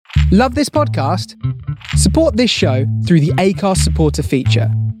Love this podcast? Support this show through the Acast supporter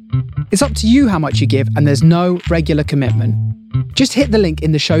feature. It's up to you how much you give, and there's no regular commitment. Just hit the link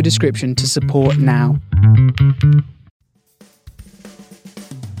in the show description to support now.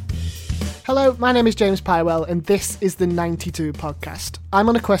 Hello, my name is James Pywell, and this is the 92 podcast. I'm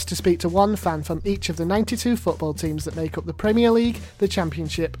on a quest to speak to one fan from each of the 92 football teams that make up the Premier League, the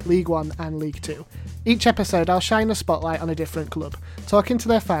Championship, League One and League Two. Each episode I'll shine a spotlight on a different club, talking to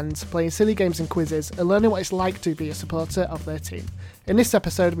their fans, playing silly games and quizzes, and learning what it's like to be a supporter of their team. In this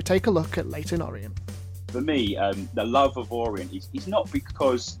episode we take a look at Leyton Orient. For me, the love of Orient is not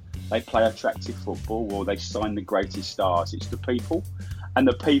because they play attractive football or they sign the greatest stars. It's the people. And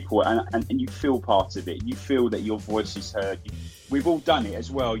the people, and you feel part of it. You feel that your voice is heard. We've all done it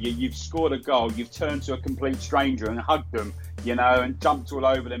as well. You've scored a goal. You've turned to a complete stranger and hugged them, and jumped all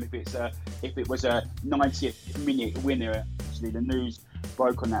over them. If it was a 90th minute winner, actually the news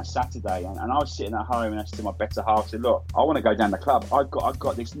broke on that Saturday, and I was sitting at home and I said to my better half, I said, look, I want to go down the club. I've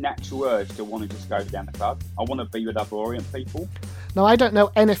got this natural urge to want to just go down the club. I want to be with other Orient people. Now, I don't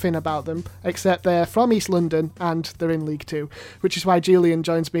know anything about them, except they're from East London and they're in League Two, which is why Julian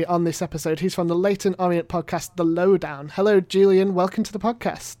joins me on this episode. He's from the Leyton Orient podcast, The Lowdown. Hello, Julian. Welcome to the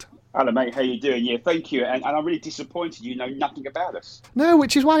podcast. Hello, mate. How you doing? Yeah, thank you. And I'm really disappointed you know nothing about us. No,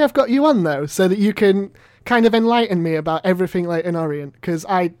 which is why I've got you on, though, so that you can kind of enlighten me about everything Leyton Orient, because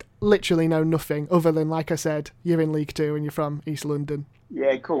I literally know nothing other than, like I said, you're in League Two and you're from East London.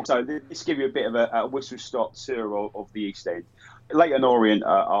 Yeah, cool. So let's give you a bit of a whistle-stop tour of the East End. Leyton Orient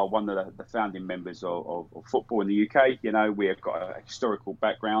are one of the founding members of football in the UK. We've got a historical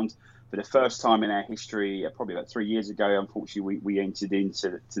background. For the first time in our history, probably about 3 years ago, unfortunately, we entered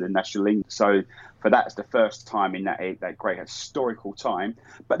into the National League. So for that's the first time in that great historical time.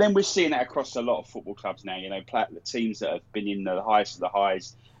 But then we're seeing that across a lot of football clubs now. The teams that have been in the highest of the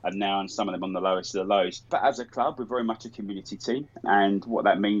highs and now, and some of them on the lowest of the lows. But as a club, we're very much a community team. And what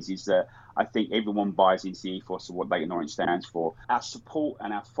that means is that I think everyone buys into the ethos of what Leyton Orient stands for. Our support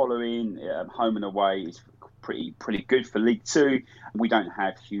and our following, home and away, is pretty good for League Two. We don't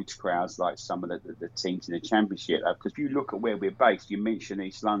have huge crowds like some of the teams in the Championship. Because if you look at where we're based, you mentioned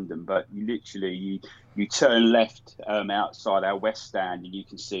East London, but you turn left outside our West Stand and you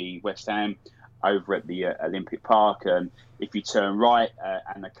can see West Ham over at the Olympic Park. And if you turn right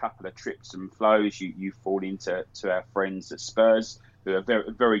and a couple of trips and flows, you fall into our friends at Spurs, who are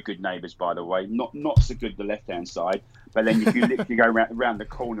very, very good neighbours, by the way. Not so good the left-hand side, but then if you literally go around the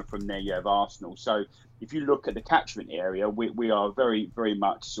corner from there, you have Arsenal. So if you look at the catchment area, we are very, very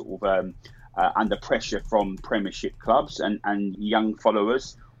much sort of under pressure from Premiership clubs, and young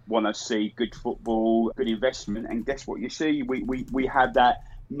followers want to see good football, good investment, and guess what you see? We have that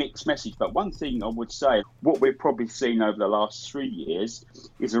mixed message. But one thing I would say, what we've probably seen over the last 3 years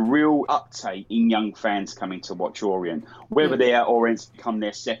is a real uptake in young fans coming to watch Orient. Whether Orient's become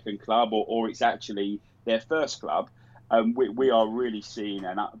their second club or it's actually their first club, we are really seeing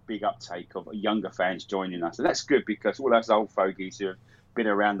a big uptake of younger fans joining us. And that's good, because all those old fogies who have been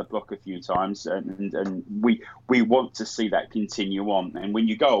around the block a few times, and we want to see that continue on. And when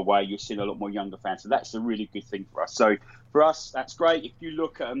you go away, you're seeing a lot more younger fans. So that's a really good thing for us. So for us, that's great. If you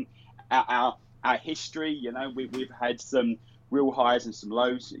look at our history, we've had some real highs and some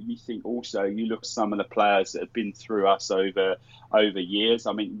lows. You look at some of the players that have been through us over years.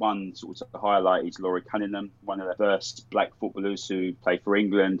 I mean, one sort of highlight is Laurie Cunningham, one of the first black footballers who played for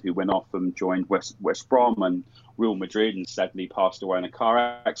England, who went off and joined West Brom and Real Madrid, and sadly passed away in a car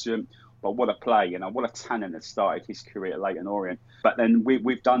accident. But what a play, what a talent that started his career at Leyton Orient. But then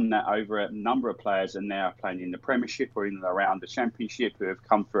we've done that over a number of players, and now playing in the Premiership or in and around the Championship, who have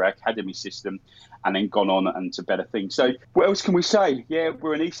come through our academy system and then gone on and to better things. So what else can we say? Yeah,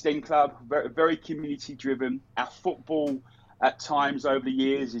 we're an East End club, very, very community driven. Our football at times over the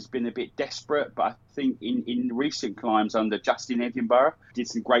years has been a bit desperate, but I think in recent climes under Justin Edinburgh, did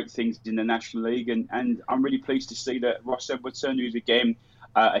some great things in the National League, and I'm really pleased to see that Ross Edwardson, who's again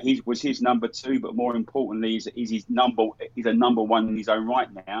he was his number two, but more importantly, he's a number one in his own right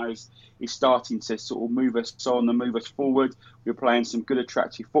now. He's starting to sort of move us on and move us forward. We're playing some good,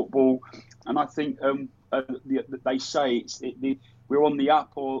 attractive football, and I think they say we're on the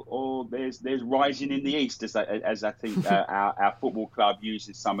up, or there's rising in the east, as I think our football club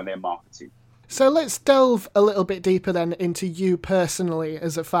uses some of their marketing. So let's delve a little bit deeper then into you personally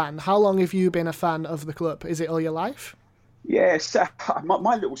as a fan. How long have you been a fan of the club? Is it all your life? Yes,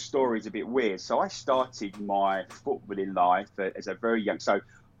 my little story is a bit weird. So I started my footballing life as a very young. So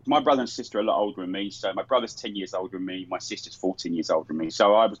my brother and sister are a lot older than me. So my brother's 10 years older than me. My sister's 14 years older than me.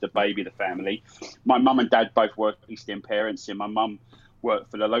 So I was the baby of the family. My mum and dad both worked East End parents, and my mum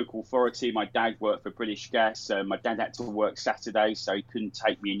worked for the local authority. My dad worked for British Gas. My dad had to work Saturdays, so he couldn't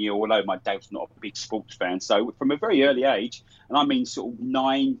take me near, although my dad was not a big sports fan. So from a very early age, and I mean sort of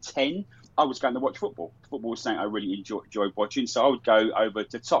 9, 10, I was going to watch football. Football was something I really enjoyed watching. So I would go over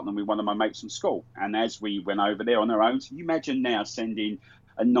to Tottenham with one of my mates from school. And as we went over there on our own, so you imagine now sending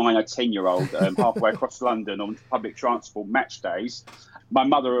a 9 or 10-year-old halfway across London on public transport match days. My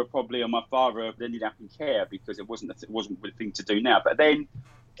mother or my father ended up in care because it wasn't the thing to do now. But then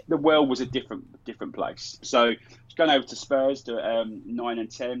the world was a different place. So I was going over to Spurs to 9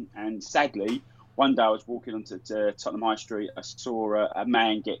 and 10, and sadly, one day I was walking onto Tottenham High Street. I saw a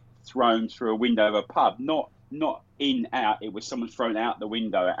man get thrown through a window of a pub, not in out. It was someone thrown out the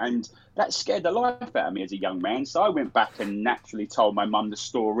window, and that scared the life out of me as a young man. So I went back and naturally told my mum the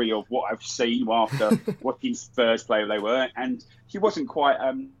story of what I've seen after watching Spurs play where they were, and she wasn't quite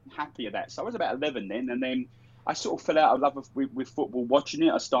happy at that. So I was about 11 then, and then I sort of fell out of love with football watching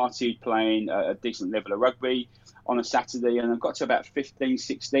it. I started playing a decent level of rugby on a Saturday, and I got to about 15,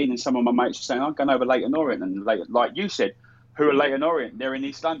 16, and some of my mates were saying, I'm going over Leyton Orient, and like you said, who are Leyton Orient? They're in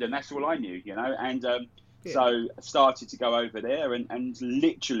East London. That's all I knew, and so I started to go over there and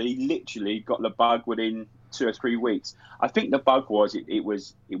literally got the bug within 2 or 3 weeks. I think the bug was it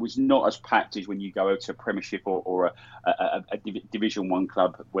was not as packed as when you go to a Premiership or a Division 1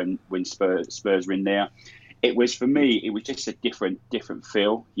 club when Spurs were in there. It was, for me, it was just a different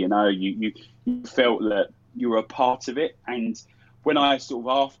feel. You felt that you were a part of it. And when I sort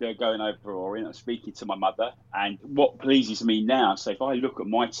of, after going over Orient, I was speaking to my mother, and what pleases me now, so if I look at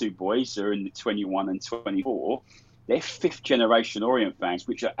my 2 boys who are in the 21 and 24, they're 5th generation Orient fans,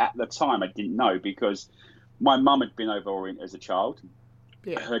 which at the time I didn't know, because my mum had been over Orient as a child.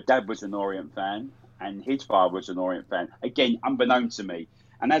 Yeah. Her dad was an Orient fan, and his father was an Orient fan. Again, unbeknown to me.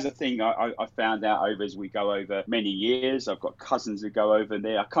 And as a thing, I found out over as we go over many years. I've got cousins who go over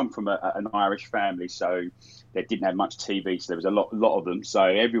there. I come from an Irish family, so they didn't have much TV, so there was a lot of them. So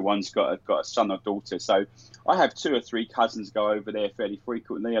everyone's got a son or daughter. So I have 2 or 3 cousins go over there fairly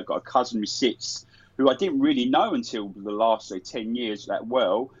frequently. I've got a cousin who I didn't really know until the last 10 years that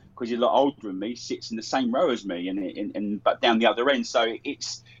well, because he's a lot older than me, sits in the same row as me, but down the other end. So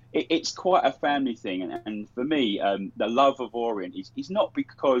it's quite a family thing. And for me, the love of Orient is not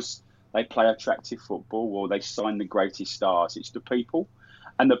because they play attractive football or they sign the greatest stars. It's the people.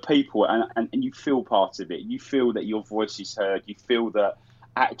 And the people, and you feel part of it. You feel that your voice is heard. You feel that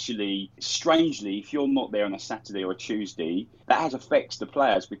actually, strangely, if you're not there on a Saturday or a Tuesday, that has affects the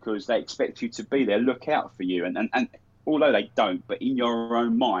players because they expect you to be there, look out for you. And although they don't, but in your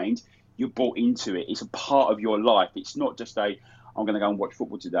own mind, you're bought into it. It's a part of your life. It's not just I'm going to go and watch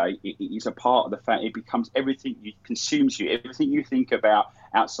football today. It is a part of the fact. It becomes everything. It consumes you. Everything you think about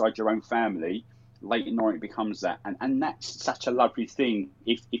outside your own family, Leyton Orient becomes that. And that's such a lovely thing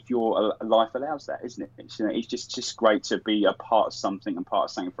if your life allows that, isn't it? It's just great to be a part of something and part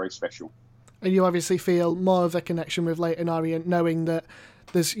of something very special. And you obviously feel more of a connection with Leyton Orient, knowing that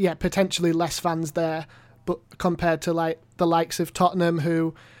there's potentially less fans there, but compared to like the likes of Tottenham,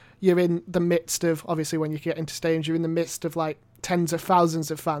 who you're in the midst of, obviously when you get into stadiums, you're in the midst of like tens of thousands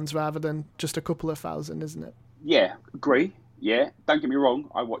of fans rather than just a couple of thousand, isn't it? Yeah, agree. Yeah, don't get me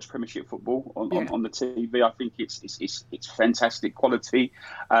wrong. I watch Premiership football on the TV. I think it's fantastic quality.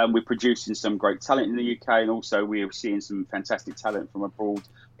 We're producing some great talent in the UK, and also we're seeing some fantastic talent from abroad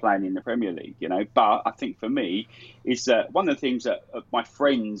playing in the Premier League. But I think for me, is that one of the things that my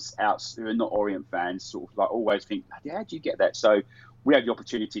friends out who are not Orient fans sort of like always think, how do you get that? So we have the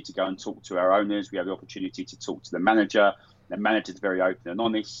opportunity to go and talk to our owners. We have the opportunity to talk to the manager. The manager's very open and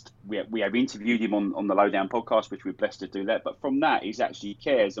honest. We have interviewed him on the Lowdown podcast, which we're blessed to do that. But from that, he actually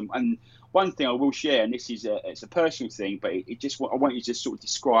cares. And one thing I will share, and this is it's a personal thing, but I want you to sort of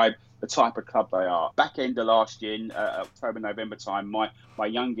describe the type of club they are. Back end of last year, October, November time, my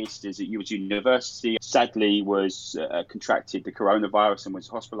youngest was university. Sadly, was contracted the coronavirus and was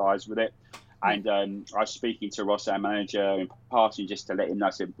hospitalised with it. And I was speaking to Ross, our manager, in passing, just to let him know.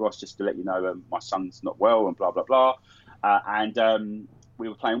 I said, Ross, just to let you know, my son's not well and blah, blah, blah. And we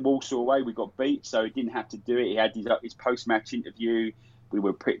were playing Walsall away. We got beat, so he didn't have to do it. He had his post-match interview. We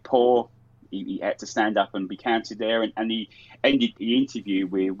were pretty poor. He had to stand up and be counted there. And he ended the interview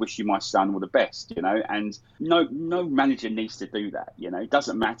with wishing my son all the best, And no manager needs to do that, It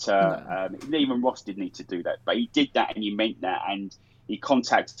doesn't matter. No. Even Ross didn't need to do that. But he did that and he meant that. And he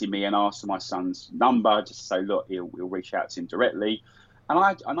contacted me and asked for my son's number just to say, look, he'll reach out to him directly. And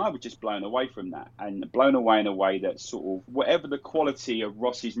I was just blown away from that, and blown away in a way that sort of, whatever the quality of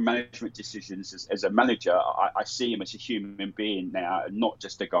Ross's management decisions as a manager, I see him as a human being now, and not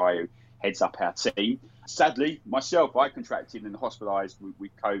just a guy who heads up our team. Sadly, myself, I contracted and hospitalised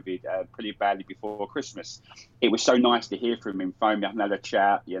with COVID pretty badly before Christmas. It was so nice to hear from him, phone me up and had a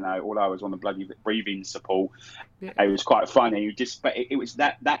chat, although I was on the bloody breathing support. Yeah. It was quite funny. But it was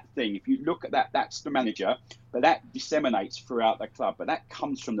that thing. If you look at that, that's the manager, but that disseminates throughout the club. But that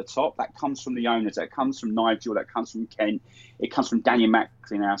comes from the top. That comes from the owners. That comes from Nigel. That comes from Kent. It comes from Danny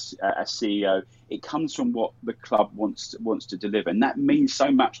Macklin, our CEO. It comes from what the club wants to deliver. And that means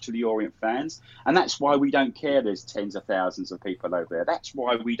so much to the Orient fans. And that's why we don't care there's tens of thousands of people over there. That's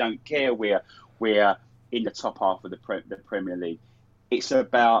why we don't care we're in the top half of the Premier League. It's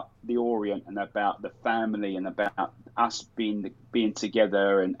about the Orient and about the family and about us being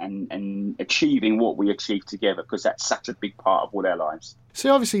together and achieving what we achieve together, because that's such a big part of all our lives.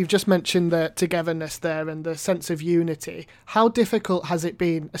 So obviously you've just mentioned the togetherness there and the sense of unity. How difficult has it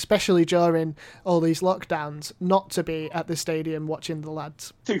been, especially during all these lockdowns, not to be at the stadium watching the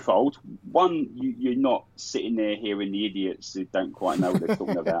lads? Twofold. One, you're not sitting there hearing the idiots who don't quite know what they're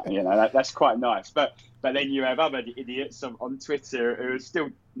talking about. That's quite nice. But then you have other idiots on Twitter who still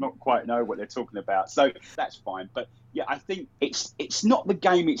not quite know what they're talking about. So that's fine. But yeah, I think it's not the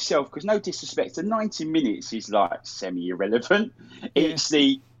game itself, because no disrespect, the 90 minutes is like semi-irrelevant. Yeah. It's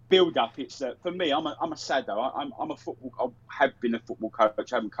the build-up. It's for me, I'm a saddo. I'm a football. I have been a football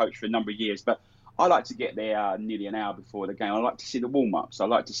coach. I haven't coached for a number of years, but I like to get there nearly an hour before the game. I like to see the warm-ups. I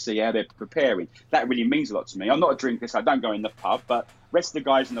like to see how they're preparing. That really means a lot to me. I'm not a drinker, so I don't go in the pub, but rest of the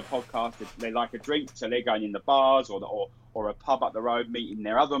guys in the podcast, they like a drink, so they're going in the bars or a pub up the road, meeting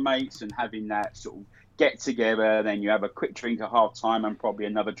their other mates and having that sort of get together. Then you have a quick drink at half time and probably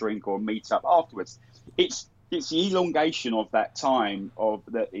another drink or meet up afterwards. It's the elongation of that time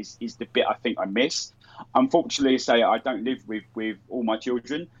that is the bit I think I miss. Unfortunately, say I don't live with all my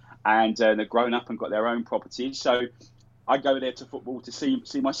children, and they're grown up and got their own properties. So I go there to football to see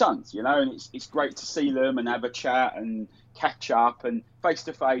my sons, and it's great to see them and have a chat and catch up and face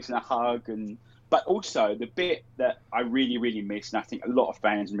to face and a hug. But also the bit that I really, really miss, and I think a lot of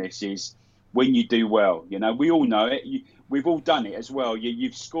fans miss, is when you do well. We all know it. We've all done it as well.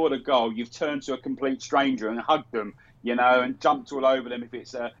 You've scored a goal, you've turned to a complete stranger and hugged them, and jumped all over them if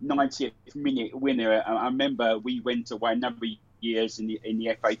it's a 90th minute winner. I remember we went away a number of years in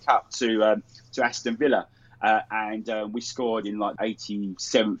the FA Cup to Aston Villa, and we scored in like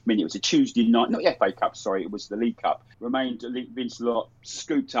 87th minute. It was a Tuesday night, not the FA Cup, sorry, it was the League Cup. Romain Vince Lott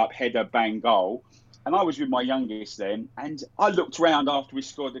scooped up, header, bang, goal. And I was with my youngest then, and I looked round after we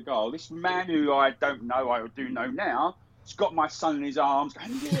scored the goal. This man who I don't know, I do know now, has got my son in his arms,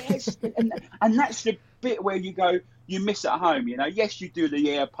 going, yes. and that's the bit where you go, you miss at home, Yes, you do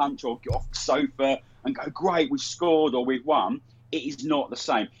the air punch or get off the sofa and go, great, we scored or we've won. It is not the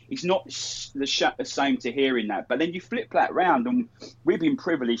same. It's not the same to hearing that. But then you flip that round, and we've been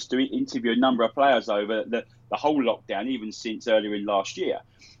privileged to interview a number of players over the whole lockdown, even since earlier in last year.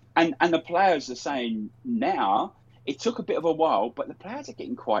 And the players are saying now, it took a bit of a while, but the players are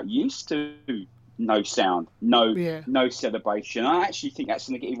getting quite used to no sound, no celebration. I actually think that's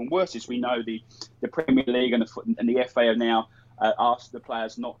going to get even worse, as we know the Premier League and the FA have now asked the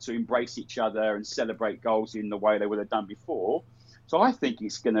players not to embrace each other and celebrate goals in the way they would have done before. So I think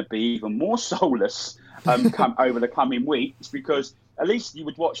it's going to be even more soulless over the coming weeks, because at least you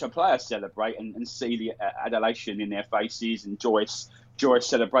would watch a player celebrate and see the adulation in their faces and joyous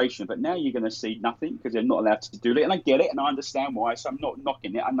celebration. But now you're going to see nothing, because they're not allowed to do it. And I get it, and I understand why, so I'm not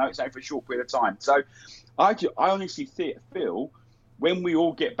knocking it. I know it's only for a short period of time. So I honestly feel when we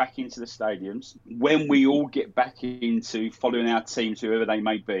all get back into the stadiums, when we all get back into following our teams, whoever they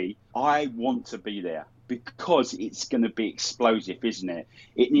may be, I want to be there, because it's going to be explosive, isn't it?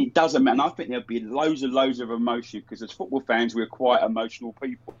 It doesn't matter. And I think there'll be loads of emotion, because as football fans, we're quite emotional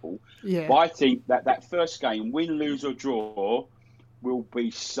people. Yeah. But I think that first game, win, lose or draw, will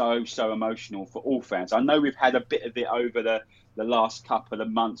be so emotional for all fans. I know we've had a bit of it over the last couple of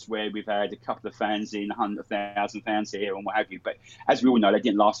months, where we've had a couple of fans in, 100,000 fans here and what have you. But as we all know, they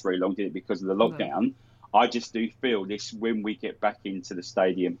didn't last very long, did it, because of the lockdown? No. I just do feel this, when we get back into the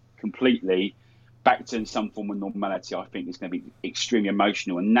stadium completely, back to some form of normality, I think it's going to be extremely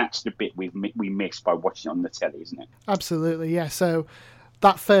emotional. And that's the bit we miss by watching it on the telly, isn't it? Absolutely, yeah. So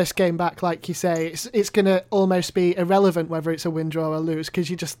that first game back, like you say, it's going to almost be irrelevant whether it's a win, draw or lose, because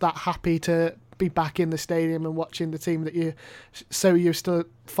you're just that happy to be back in the stadium and watching the team that you're so used to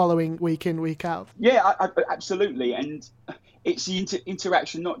following week in, week out. Yeah, absolutely. And it's the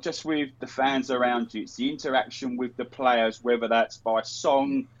interaction, not just with the fans around you, it's the interaction with the players, whether that's by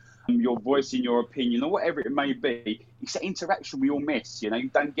song, your voice in your opinion, or whatever it may be. It's that interaction we all miss. You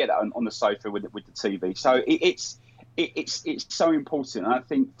don't get it on the sofa with the TV. So it's so important. And I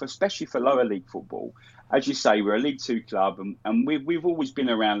think, especially for lower league football, as you say, we're a League Two club, and we've always been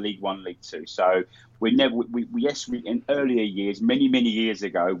around League One, League Two. So we never, in earlier years, many years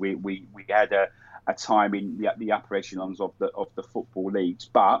ago, we had a time in the upper echelons of the football leagues,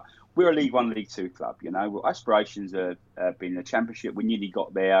 but we're a League One, League Two club. Our aspirations are being the Championship. We nearly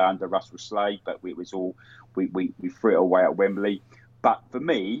got there under Russell Slade, but we threw it away at Wembley. But for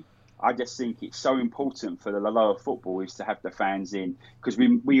me, I just think it's so important for the lower football is to have the fans in, because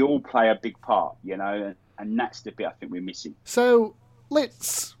we all play a big part, and that's the bit I think we're missing. So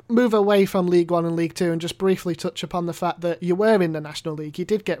let's move away from League One and League Two and just briefly touch upon the fact that you were in the National League. You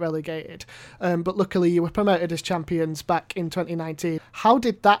did get relegated, but luckily you were promoted as champions back in 2019. How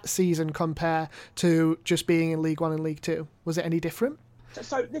did that season compare to just being in League One and League Two? Was it any different?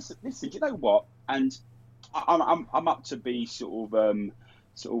 So listen, do you know what? And I'm up to be sort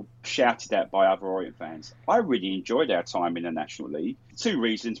of shouted at by other Orient fans. I really enjoyed our time in the National League. 2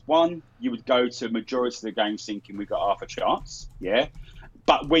 reasons. One, you would go to majority of the games thinking we got half a chance, yeah.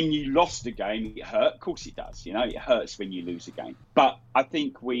 But when you lost the game, it hurt. Of course it does, it hurts when you lose a game. But I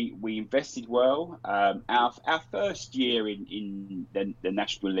think we invested well. Our first year in the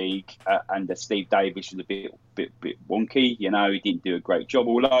National League under Steve Davis was a bit wonky. He didn't do a great job,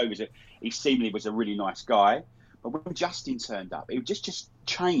 although he seemingly was a really nice guy. But when Justin turned up, it just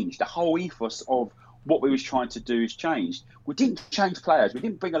changed. The whole ethos of what we was trying to do has changed. We didn't change players. We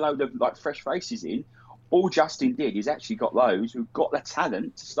didn't bring a load of fresh faces in. All Justin did is actually got those who got the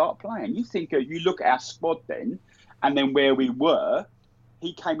talent to start playing. You look at our squad then, and then where we were.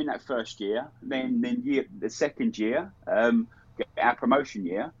 He came in that first year. Then the second year, our promotion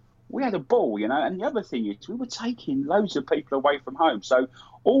year, we had a ball, And the other thing is we were taking loads of people away from home. So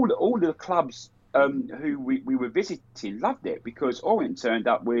all the clubs who we were visiting loved it, because Orient turned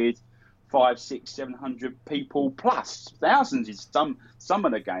up with 500, 600, 700 people plus thousands in some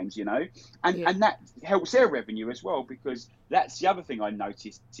of the games, and that helps their revenue as well, because that's the other thing I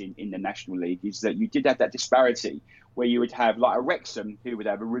noticed in the National League is that you did have that disparity where you would have like a Wrexham who would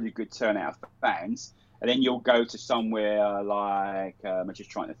have a really good turnout of fans, and then you'll go to somewhere like I'm just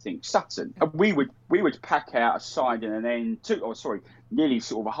trying to think, Sutton, and we would pack out a side and then nearly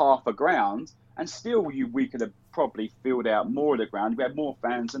sort of half a ground. And still, we could have probably filled out more of the ground. We had more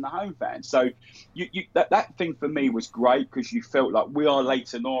fans than the home fans. So that thing for me was great, because you felt like we are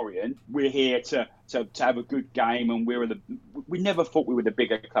Leyton Orient. We're here to have a good game, and we never thought we were the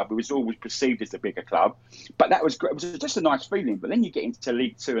bigger club. We was always perceived as the bigger club. But that was great. It was just a nice feeling. But then you get into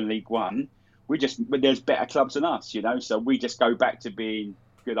League Two and League One, there's better clubs than us, So we just go back to being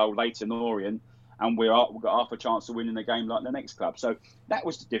good old Leyton Orient, and we've got half a chance of winning the game like the next club. So that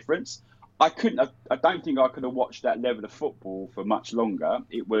was the difference. I don't think I could have watched that level of football for much longer.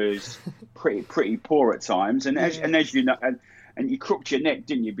 It was pretty poor at times, and as you know, and you crooked your neck,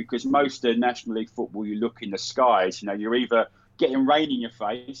 didn't you? Because most of National League football, you look in the skies. You're either getting rain in your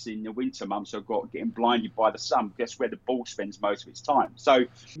face in the winter months, or getting blinded by the sun. Guess where the ball spends most of its time. So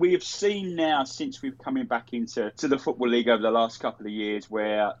we have seen now, since we've coming back into the Football League over the last couple of years,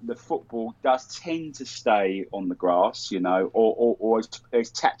 where the football does tend to stay on the grass, or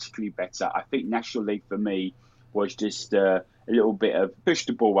is tactically better. I think National League for me was just a little bit of push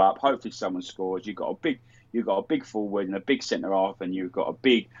the ball up. Hopefully someone scores. You've got a big forward and a big centre half, and you've got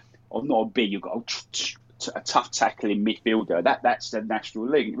you've got a tough tackling midfielder. That's the National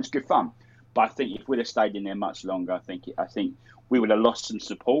League. It was good fun, but I think if we'd have stayed in there much longer, I think we would have lost some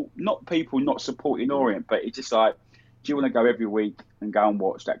support. Not people not supporting Orient, but it's just like, do you want to go every week and go and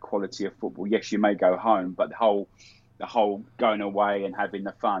watch that quality of football? Yes, you may go home, but the whole going away and having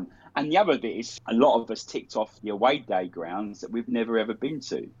the fun. And the other bit is, a lot of us ticked off the away day grounds that we've never ever been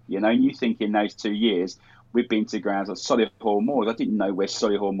to. And you think in those 2 years, we've been to grounds like Solihull Moors. I didn't know where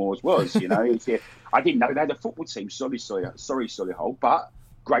Solihull Moors was. I didn't know they had a football team. Sorry, Solihull, but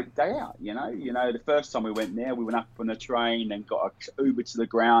great day out. The first time we went there, we went up on a train and got an Uber to the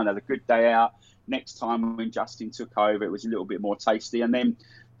ground. Had a good day out. Next time when Justin took over, it was a little bit more tasty. And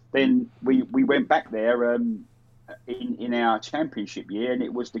then we went back there in our championship year, and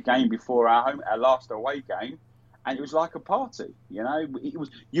it was the game before our last away game. And it was like a party, It was,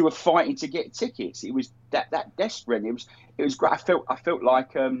 you were fighting to get tickets. It was that desperate. It was great. I felt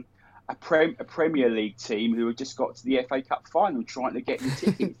like a Premier League team who had just got to the FA Cup final trying to get the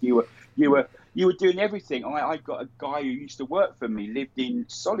tickets. You were doing everything. I got a guy who used to work for me, lived in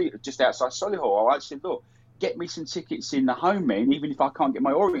just outside Solihull. I said, look, get me some tickets in the home end, even if I can't get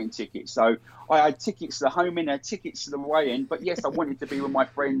my Orient tickets. So I had tickets to the home end, I had tickets to the away end. But yes, I wanted to be with my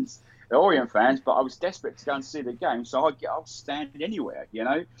friends, the Orient fans, but I was desperate to go and see the game. So I'll stand anywhere, you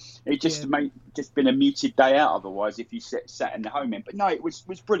know. It just been a muted day out otherwise if you sat in the home end. But no, it was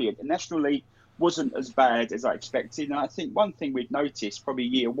brilliant. The National League wasn't as bad as I expected. And I think one thing we'd noticed probably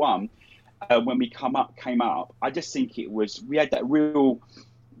year one, when we came up, I just think we had that real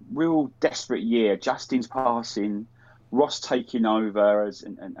desperate year. Justin's passing, Ross taking over as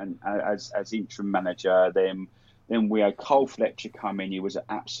interim manager. Then we had Cole Fletcher come in. He was an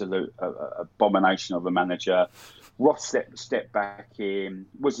absolute abomination of a manager. Ross stepped back in.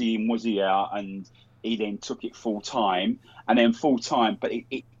 Was he out? And he then took it full time. But I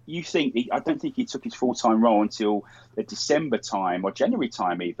don't think he took his full time role until the December time or January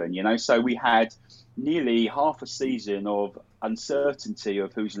time even. You know, so we had nearly half a season of uncertainty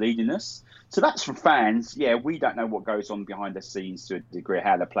of who's leading us. So that's for fans. Yeah, we don't know what goes on behind the scenes to a degree,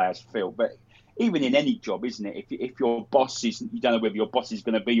 how the players feel. But even in any job, isn't it? If your boss you don't know whether your boss is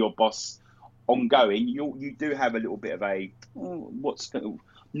going to be your boss ongoing, you do have a little bit of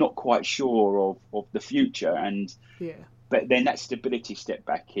not quite sure of the future. And but then that stability stepped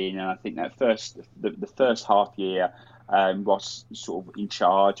back in, and I think that the first half year, Ross sort of in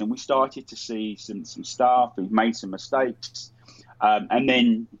charge, and we started to see some stuff. We made some mistakes, and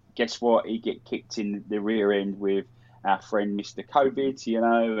then guess what? He get kicked in the rear end with our friend Mr. COVID, you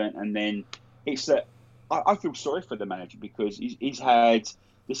know, and then it's that I feel sorry for the manager because he's had,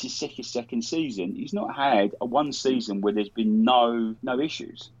 this is his second season. He's not had one season where there's been no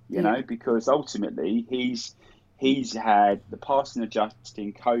issues, you know, because ultimately he's had the passing of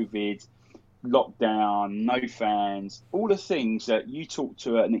Justin, COVID, lockdown, no fans, all the things that you talk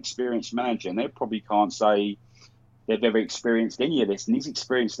to an experienced manager and they probably can't say they've ever experienced any of this, and he's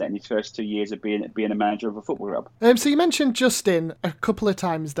experienced that in his first 2 years of being a manager of a football club. So you mentioned Justin a couple of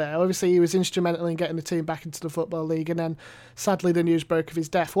times there. Obviously, he was instrumental in getting the team back into the Football League, and then sadly the news broke of his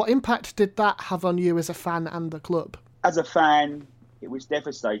death. What impact did that have on you as a fan and the club? As a fan, it was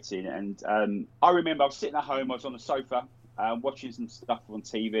devastating, and I remember I was sitting at home, I was on the sofa, watching some stuff on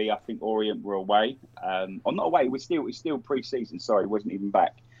TV. I think Orient were away, or not away. It was still pre-season. Sorry, it wasn't even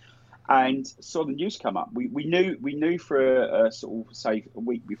back. And saw the news come up. We knew for a sort of say a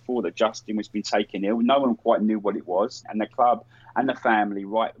week before that Justin was being taken ill. No one quite knew what it was, and the club and the family,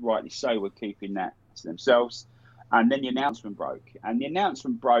 rightly so, were keeping that to themselves. And then the announcement broke, and the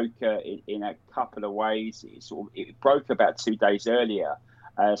announcement broke in a couple of ways. It broke about 2 days earlier.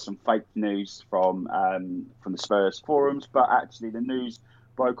 Some fake news from the Spurs forums, but actually the news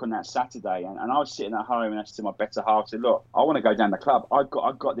broke on that Saturday, and I was sitting at home and I said to my better half, I said, look, I want to go down the club.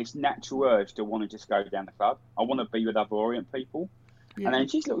 I've got this natural urge to want to just go down the club. I want to be with other Orient people. Yeah. And then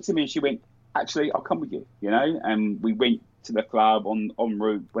she looked at me and she went, actually, I'll come with you, you know. And we went to the club en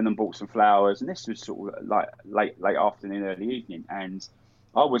route, went and bought some flowers, and this was sort of like late afternoon, early evening, and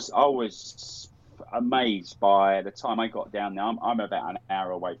I was amazed by the time I got down there. I'm about an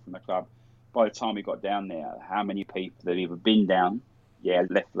hour away from the club. By the time we got down there, how many people had either been down,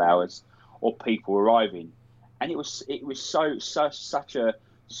 left flowers, or people arriving, and it was such a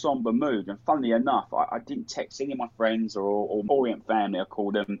somber mood. And funnily enough, I didn't text any of my friends or Orient family, I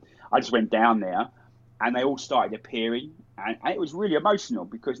called them. I just went down there, and they all started appearing, and it was really emotional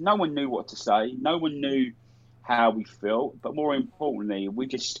because no one knew what to say, no one knew how we felt, but more importantly, we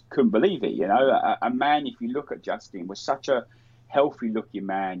just couldn't believe it. You know, a man, if you look at Justin, was such a healthy looking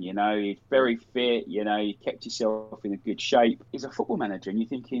man, you know, he's very fit, you know, he kept himself in a good shape. He's a football manager, and you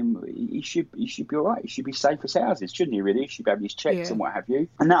think he should be all right. He should be safe as houses, shouldn't he, really? He should have his checks and what have you.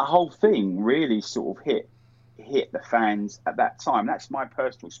 And that whole thing really sort of hit the fans at that time. That's my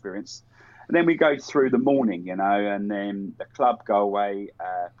personal experience. And then we go through the morning, you know, and then the club go away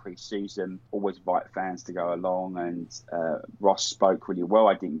pre-season, always invite fans to go along. And Ross spoke really well.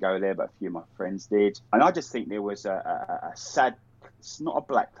 I didn't go there, but a few of my friends did. And I just think there was a sad, it's not a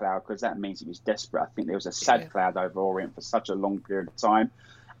black cloud because that means it was desperate. I think there was a sad cloud over Orient for such a long period of time.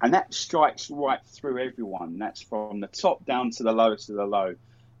 And that strikes right through everyone. That's from the top down to the lowest of the low.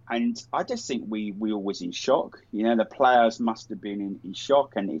 And I just think we all was in shock. You know, the players must have been in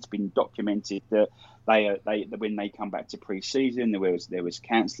shock, and it's been documented that they when they come back to pre-season, there was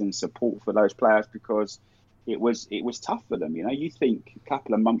counselling support for those players because it was tough for them. You know, you think a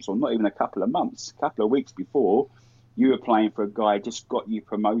couple of months, or not even a couple of months, a couple of weeks before, you were playing for a guy who just got you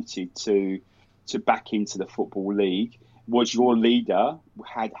promoted to back into the Football League, was your leader,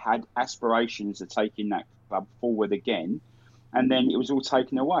 had aspirations of taking that club forward again. And then it was all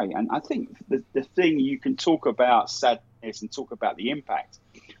taken away. And I think the thing, you can talk about sadness and talk about the impact.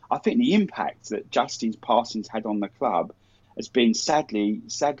 I think the impact that Justin's passing's had on the club has been sadly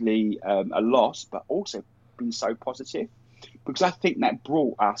a loss, but also been so positive, because I think that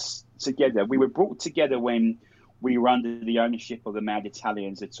brought us together. We were brought together when we were under the ownership of the mad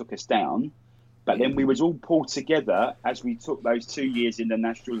Italians that took us down, but then we was all pulled together as we took those 2 years in the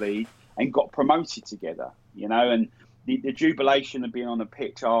National League and got promoted together, and the jubilation of being on the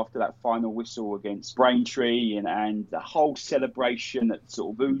pitch after that final whistle against Braintree and the whole celebration that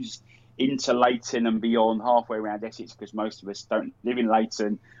sort of oozed into Leyton and beyond, halfway around Essex, because most of us don't live in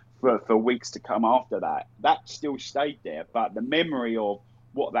Leyton, for weeks to come after that still stayed there. But the memory of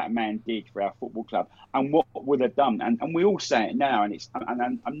what that man did for our football club and what would have done, and we all say it now,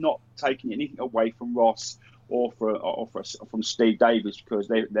 and I'm not taking anything away from Ross or from Steve Davis, because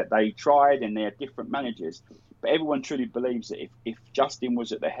they tried and they're different managers. But everyone truly believes that if Justin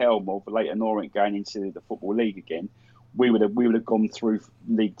was at the helm of Leyton Orient going into the Football League again, we would have gone through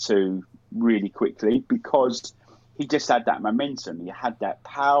League Two really quickly, because he just had that momentum. He had that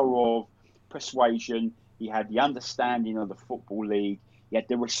power of persuasion. He had the understanding of the Football League. He had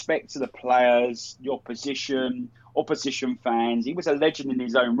the respect to the players, the opposition fans. He was a legend in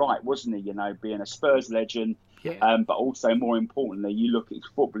his own right, wasn't he? Being a Spurs legend. Yeah. But also, more importantly, you look at his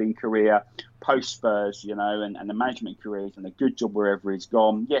footballing career post Spurs, and the management career. He's done a good job wherever he's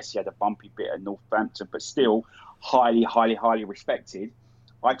gone. Yes, he had a bumpy bit at Northampton, but still highly, highly, highly respected.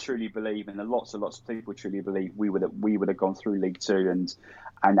 I truly believe, and lots of people truly believe, we would have gone through League Two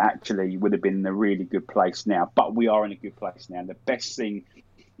and actually would have been in a really good place now. But we are in a good place now. The best thing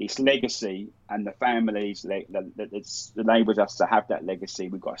is legacy, and the families that enables us to have that legacy.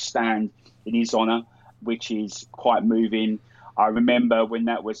 We've got to stand in his honour, which is quite moving. I remember when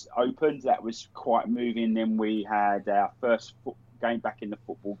that was opened, that was quite moving. Then we had our first game back in the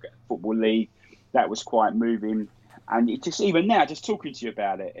Football League. That was quite moving. And it just, even now, just talking to you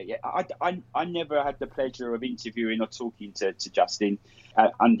about it, I never had the pleasure of interviewing or talking to Justin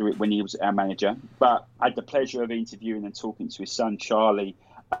under it when he was our manager, but I had the pleasure of interviewing and talking to his son Charlie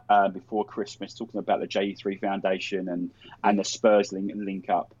before Christmas, talking about the JE3 Foundation and the Spurs link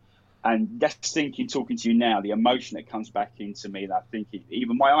up. And just talking to you now, the emotion that comes back into me, that thinking,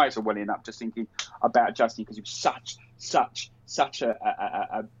 even my eyes are welling up just thinking about Justin, because he was such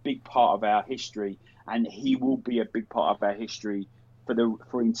a big part of our history, and he will be a big part of our history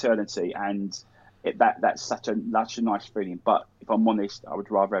for eternity. And that's such a nice feeling. But if I'm honest, I would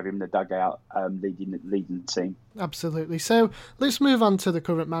rather have him in the dugout leading the team. Absolutely. So let's move on to the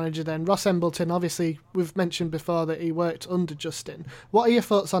current manager then. Ross Embleton, obviously we've mentioned before that he worked under Justin. What are your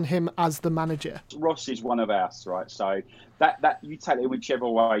thoughts on him as the manager? Ross is one of us, right? So that you take it whichever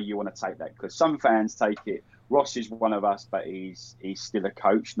way you want to take that, because some fans take it, Ross is one of us, but he's still a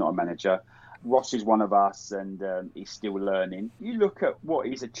coach, not a manager. Ross is one of us, and he's still learning. You look at what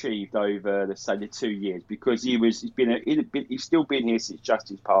he's achieved over the 2 years, because he's still been here since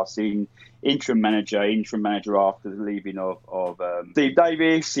Justin's passing. Interim manager after the leaving of Steve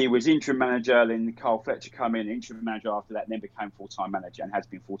Davis. He was interim manager, then Carl Fletcher come in, interim manager after that, and then became full-time manager and has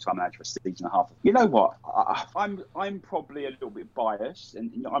been full-time manager for a season and a half. You know what? I'm probably a little bit biased,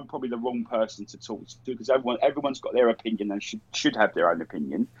 and I'm probably the wrong person to talk to, because everyone's got their opinion and should have their own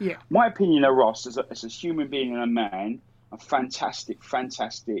opinion. Yeah. My opinion of Ross as a human being and a man, a fantastic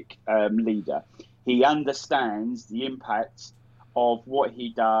leader. He understands the impact of what he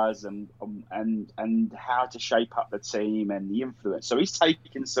does and how to shape up the team and the influence. So he's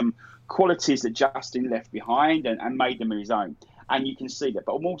taken some qualities that Justin left behind and made them his own. And you can see that.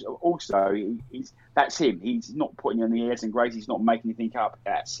 But also, that's him. He's not putting on the airs and graces. He's not making anything up.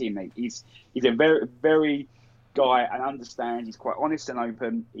 That's him. He's a very, very guy and understands. He's quite honest and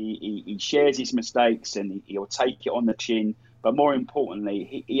open. He shares his mistakes and he'll take it on the chin. But more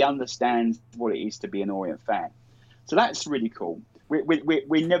importantly, he understands what it is to be an Orient fan. So that's really cool.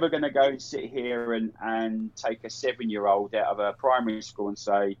 We're never going to go and sit here and take a 7-year-old out of a primary school and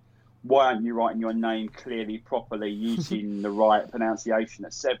say, why aren't you writing your name clearly, properly, using the right pronunciation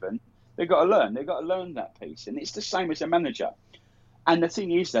at 7? They've got to learn. They've got to learn that piece. And it's the same as a manager. And the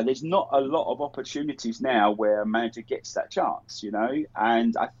thing is, though, there's not a lot of opportunities now where a manager gets that chance,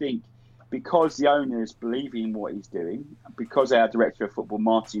 And I think because the owners believe in what he's doing, because our director of football,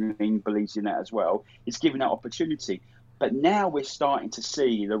 Martin Ling, believes in that as well, he's given that opportunity. But now we're starting to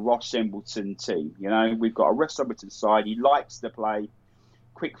see the Ross Embleton team. We've got a Ross Embleton side. He likes to play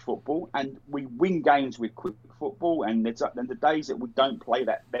quick football, and we win games with quick football. And the days that we don't play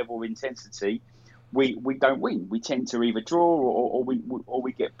that level of intensity, we don't win. We tend to either draw or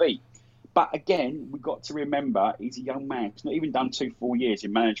we get beat. But again, we've got to remember he's a young man. He's not even done 2 full years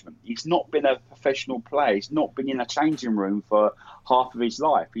in management. He's not been a professional player. He's not been in a changing room for half of his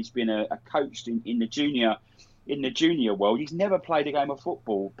life. He's been a coach in the junior world. He's never played a game of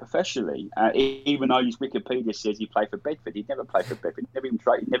football professionally, even though his Wikipedia says he played for Bedford. He never played for Bedford. He never even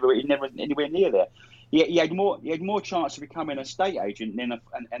tried. He never anywhere near there. He had more chance of becoming a estate agent than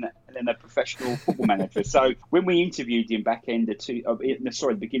a professional football manager. So when we interviewed him back in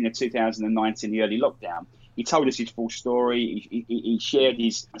the beginning of 2019, the early lockdown, he told us his full story. He shared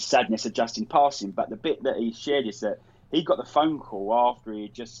his sadness of just in passing, but the bit that he shared is that he got the phone call after he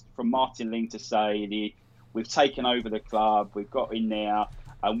just from Martin Ling to say we've taken over the club, we've got in there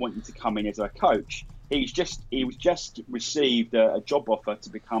and want you to come in as a coach. He was just received a job offer to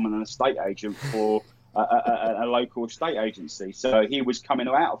become an estate agent for a local estate agency. So he was coming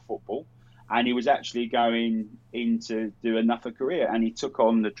out of football and he was actually going in to do another career, and he took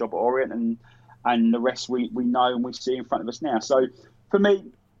on the job at Orient, and the rest we know and we see in front of us now. So for me,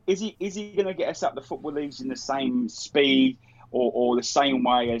 is he going to get us up the football leagues in the same speed or the same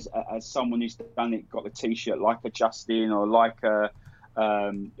way as someone who's done it, got the T-shirt like a Justin or like a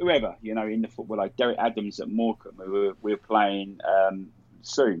whoever, in the football, like Derek Adams at Morecambe, who we're playing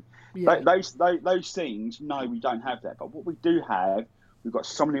soon. Yeah. Those things, no, we don't have that. But what we do have, we've got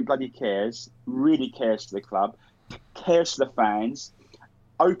someone who bloody really cares for the club, cares for the fans,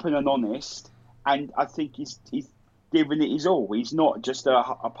 open and honest, and I think he's given it his all. He's not just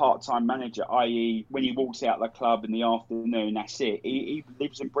a part-time manager, i.e. when he walks out the club in the afternoon, that's it. He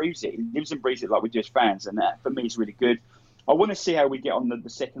lives and breathes it. He lives and breathes it like we're just fans, and that, for me, is really good. I want to see how we get on the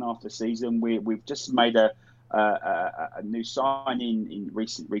second half of the season. We've just made a new signing in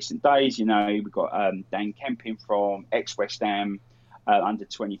recent days. We've got Dan Kempin from ex-West Ham, under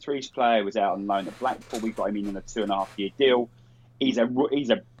 23s player, was out on loan at Blackpool. We got him in on a 2.5-year deal. He's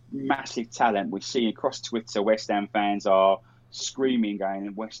a massive talent. We see across Twitter, West Ham fans are screaming, going,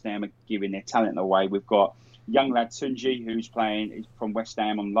 and West Ham are giving their talent away. We've got young lad Tunji, who's playing from West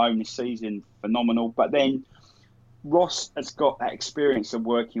Ham on loan this season, phenomenal. But then Ross has got that experience of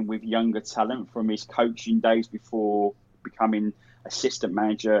working with younger talent from his coaching days before becoming assistant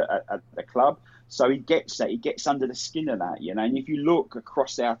manager at the club. So he gets that. He gets under the skin of that, And if you look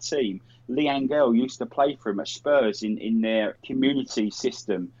across our team, Lee Angel used to play for him at Spurs in their community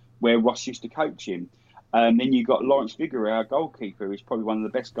system where Ross used to coach him. Then you've got Lawrence Vigouroux, our goalkeeper, who's probably one of the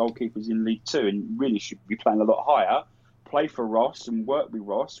best goalkeepers in League Two and really should be playing a lot higher. Play for Ross and work with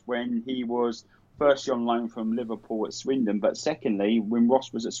Ross when he was firstly on loan from Liverpool at Swindon, but secondly, when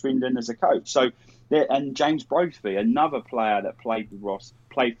Ross was at Swindon as a coach. So, and James Brophy, another player that played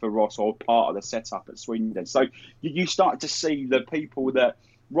for Ross or part of the setup at Swindon. So you start to see the people that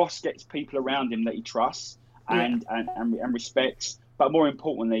Ross gets people around him that he trusts and respects. But more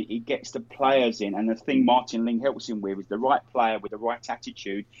importantly, he gets the players in. And the thing Martin Ling helps him with is the right player with the right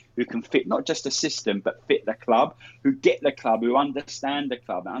attitude who can fit not just the system, but fit the club, who get the club, who understand the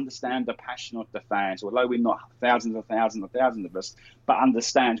club and understand the passion of the fans. Although we're not thousands of us, but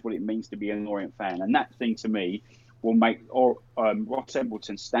understands what it means to be an Orient fan. And that thing to me will make Ross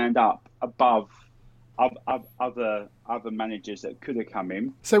Embleton stand up above other managers that could have come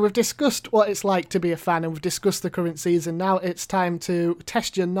in. So we've discussed what it's like to be a fan and we've discussed the current season. Now it's time to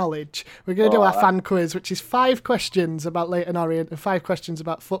test your knowledge. We're going to do our fan quiz, which is 5 questions about Leyton Orient and 5 questions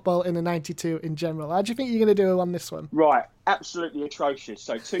about football in the 92 in general. How do you think you're going to do on this one? Right, absolutely atrocious.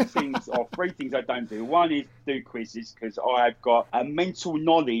 So 2 things or 3 things I don't do. One is do quizzes because I've got a mental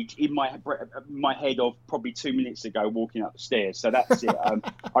knowledge in my head of probably 2 minutes ago walking up the stairs. So that's it.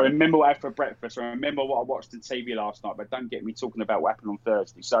 I remember what I had for breakfast. I remember what I watched on TV last night, but don't get me talking about what happened on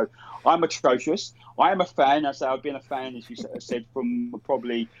Thursday. So I'm atrocious. I am a fan. I say I've been a fan, as you said, from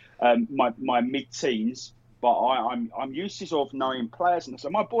probably my mid-teens. But I'm used to sort of knowing players, and so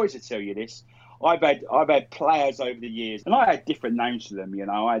my boys will tell you this. I've had players over the years, and I had different names to them.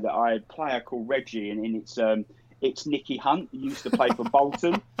 I had a player called Reggie, and it's Nicky Hunt. He used to play for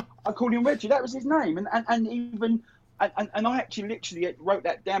Bolton. I called him Reggie. That was his name, and even. And I actually literally wrote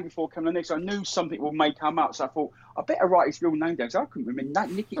that down before coming on this. I knew something may come up, so I thought I better write his real name down. So I couldn't remember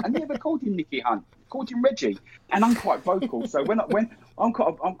that Nicky. I never called him Nicky Hunt. I called him Reggie, and I'm quite vocal. So when I'm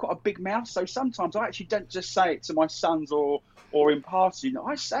quite a big mouth, so sometimes I actually don't just say it to my sons or in passing.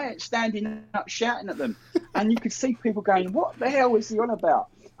 I say it standing up, shouting at them, and you could see people going, "What the hell is he on about?"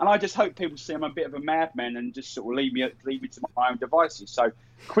 And I just hope people see I'm a bit of a madman and just sort of leave me to my own devices. So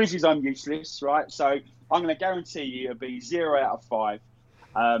quizzes, I'm useless, right? So I'm going to guarantee you it'll be 0 out of 5.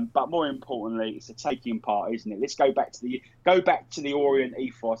 But more importantly, it's a taking part, isn't it? Let's go back to the Orient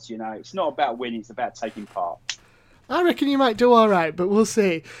ethos. It's not about winning; it's about taking part. I reckon you might do all right, but we'll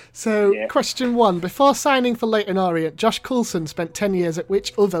see. So, Question 1. Before signing for Leyton Orient, Josh Coulson spent 10 years at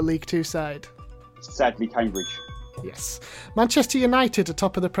which other League Two side? Sadly, Cambridge. Yes. Manchester United are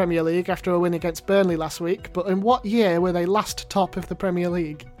top of the Premier League after a win against Burnley last week, but in what year were they last top of the Premier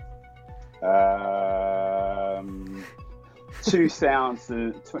League?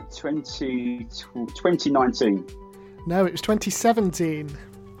 2019. No, it was 2017.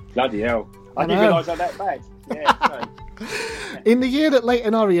 Bloody hell. I didn't realise I was that bad. Yeah, In the year that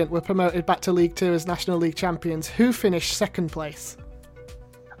Leyton Orient were promoted back to League Two as National League champions, who finished second place?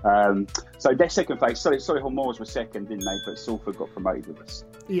 So their second place, Solihull Moors were second, didn't they? But Salford got promoted with us.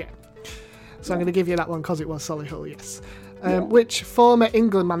 Yeah. So I'm going to give you that one because it was Solihull, yes. Which former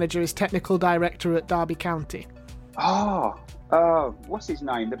England manager is technical director at Derby County? What's his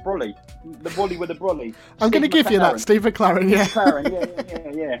name? The Brolly with the Brolly. I'm going to give you that, Steve McLaren, yeah.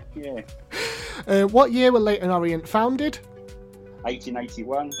 Yeah. What year were Leyton Orient founded?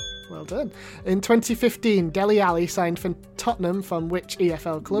 1881. Well done. In 2015, Dele Alli signed for Tottenham from which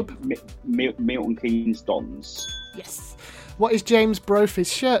EFL club? Milton Keynes Dons. Yes. What is James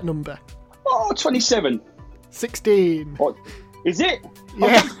Brophy's shirt number? 27. 16. What? Is it?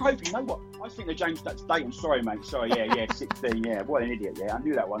 Yeah. You know what? I was thinking of James that's date. I'm sorry, mate. Sorry, 16. Yeah, what an idiot. Yeah, I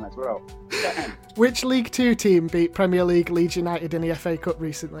knew that one as well. Which League Two team beat Premier League Leeds United in the FA Cup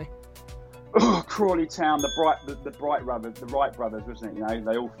recently? Crawley Town, the Wright brothers, wasn't it? You know,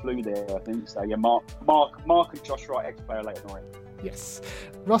 they all flew there, I think. So yeah, Mark and Josh Wright, ex-player Leyton Orient. Yes.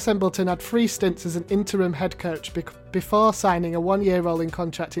 Ross Embleton had 3 stints as an interim head coach before signing a 1-year rolling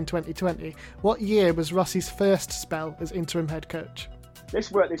contract in 2020. What year was Ross's first spell as interim head coach?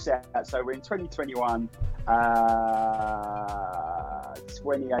 Let's work this out. So we're in 2021,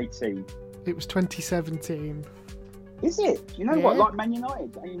 2018. It was 2017. Is it? You know what? Like Man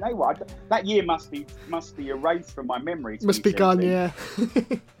United. You know what? That year must be erased from my memory. Must be gone. Yeah.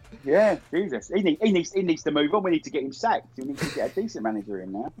 Yeah, Jesus. He needs to move on. We need to get him sacked. We need to get a decent manager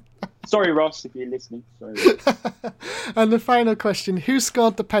in now. Sorry, Ross, if you're listening. Sorry. And the final question: who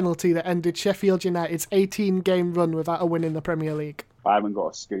scored the penalty that ended Sheffield United's 18-game run without a win in the Premier League? I haven't got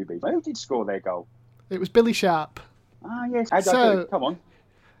a Scooby. Who did score their goal? It was Billy Sharp. Ah, yes. How did I do it? Come on.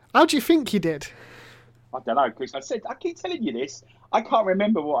 How do you think you did? I don't know, Chris. I keep telling you this. I can't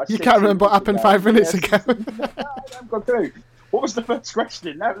remember what I said. You can't remember what happened 5 minutes ago. I haven't got a clue. What was the first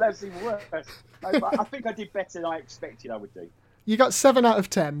question? That's even worse. No, but I think I did better than I expected I would do. You got 7 out of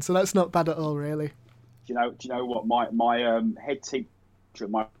 10, so that's not bad at all, really. Do you know what? My head teacher at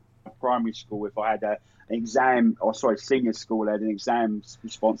my primary school, if I had senior school, I had an exam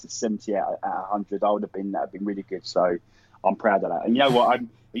response of 70 out of 100, that'd have been really good. So I'm proud of that. And you know what?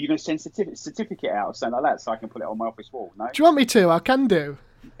 Are you going to send certificate out or something like that so I can put it on my office wall? No? Do you want me to? I can do.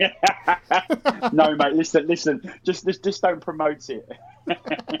 No, mate. Listen. Just don't promote it.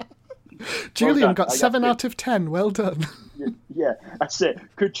 Julian well got 7 out of 10. Well done. Yeah, that's it.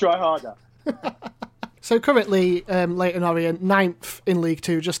 Could try harder. So currently, Leyton Orient 9th in League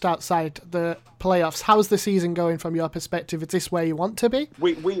Two, just outside the playoffs. How's the season going from your perspective? Is this where you want to be?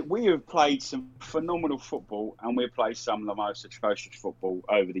 We have played some phenomenal football, and we've played some of the most atrocious football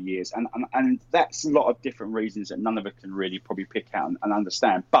over the years, and that's a lot of different reasons that none of us can really probably pick out and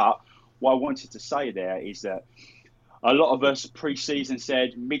understand. But what I wanted to say there is that a lot of us pre-season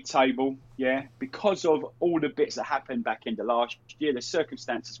said mid-table, because of all the bits that happened back in the last year, the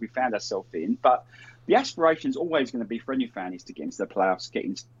circumstances we found ourselves in. But the aspiration is always going to be for any fan is to get into the playoffs, get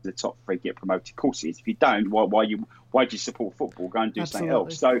into the top 3, get promoted. Of course it is. If you don't, why do you support football? Go and do something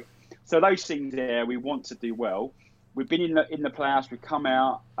else. So those things there, we want to do well. We've been in the playoffs. We've come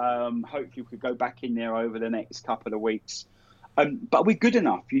out. Hopefully we could go back in there over the next couple of weeks. But we're good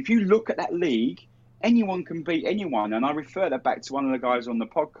enough. If you look at that league, anyone can beat anyone. And I refer that back to one of the guys on the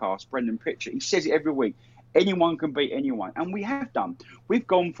podcast, Brendan Pritchard. He says it every week. Anyone can beat anyone. And we have done. We've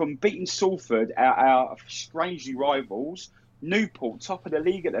gone from beating Salford, our strangely rivals, Newport, top of the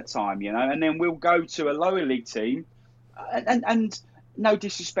league at the time, and then we'll go to a lower league team. And no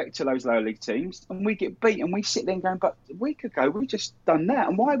disrespect to those lower league teams. And we get beat and we sit there and going, but a week ago, we just done that.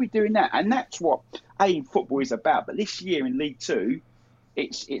 And why are we doing that? And that's what football is about. But this year in League Two,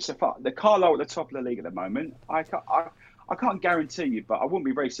 it's the Carlisle at the top of the league at the moment. I can't guarantee you, but I wouldn't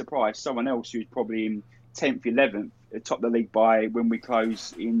be very surprised. Someone else who's probably in 10th, 11th, top of the league by when we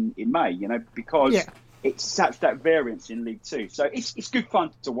close in May. Because it's such that variance in League Two. So it's good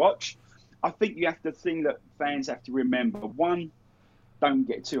fun to watch. I think the thing that fans have to remember: one, don't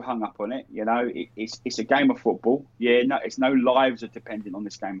get too hung up on it. It's a game of football. It's no lives are dependent on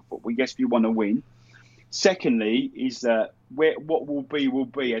this game of football. Yes, we want to win. Secondly, is that what will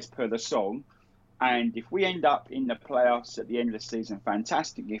be as per the song, And if we end up in the playoffs at the end of the season,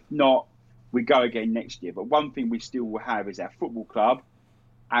 fantastic. If not, we go again next year. But one thing we still will have is our football club,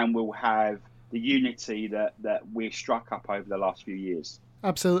 and we'll have the unity that we've struck up over the last few years.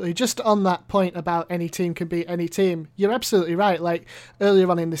 Absolutely. Just on that point about any team can beat any team, you're absolutely right. Like, earlier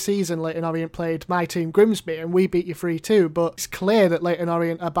on in the season, Leyton Orient played my team, Grimsby, and we beat you 3-2. But it's clear that Leyton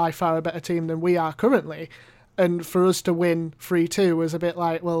Orient are by far a better team than we are currently. And for us to win 3-2 was a bit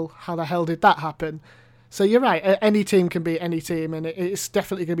like, well, how the hell did that happen? So you're right, any team can beat any team, and it's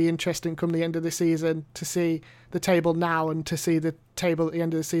definitely going to be interesting come the end of the season to see the table now and to see the table at the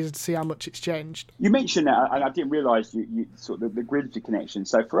end of the season to see how much it's changed. You mentioned that, and I didn't realise you sort of the Grimsby connection.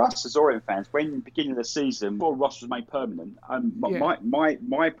 So for us as Orient fans, when the beginning of the season, before Ross was made permanent,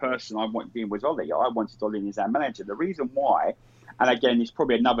 my person I wanted in was Ollie. I wanted Ollie as our manager. The reason why, and again, it's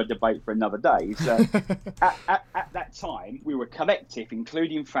probably another debate for another day, is that at that time, we were collective,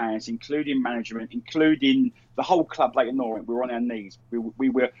 including fans, including management, including the whole club, Leyton Orient. We were on our knees. We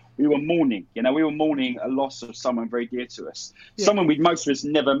were mourning. We were mourning a loss of someone very dear to us, someone most of us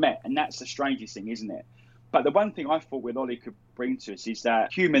never met, and that's the strangest thing, isn't it? But the one thing I thought with Ollie could bring to us is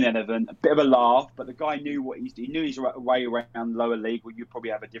that human element, a bit of a laugh, but the guy knew he knew his way around lower league. Well, you probably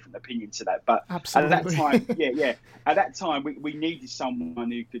have a different opinion to that. But absolutely. At that time, at that time, we needed someone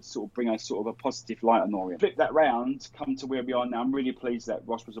who could sort of bring a sort of a positive light on Orient. Flip that round, come to where we are now. I'm really pleased that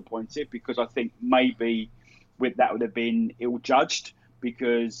Ross was appointed, because I think maybe that would have been ill-judged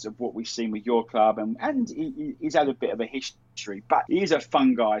because of what we've seen with your club, and he's had a bit of a history, but he is a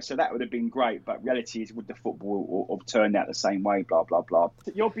fun guy, so that would have been great. But reality is, would the football have turned out the same way? Blah blah blah.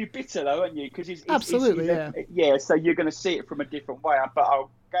 You'll be bitter though, aren't you? Because absolutely, yeah. So you're going to see it from a different way. But I'll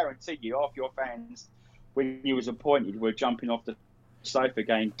guarantee you, half your fans, when he was appointed, were jumping off the sofa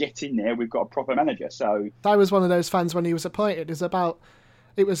going, "Get in there! We've got a proper manager." So I was one of those fans when he was appointed.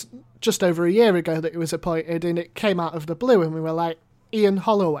 It was just over a year ago that he was appointed, and it came out of the blue, and we were like, Ian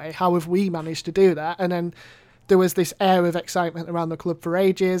Holloway, how have we managed to do that? And then there was this air of excitement around the club for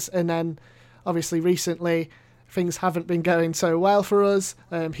ages, and then obviously recently things haven't been going so well for us.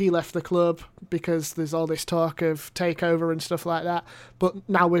 He left the club because there's all this talk of takeover and stuff like that, but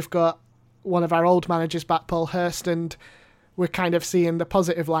now we've got one of our old managers back, Paul Hurst, and we're kind of seeing the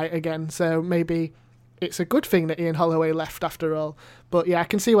positive light again, so maybe it's a good thing that Ian Holloway left after all. But yeah, I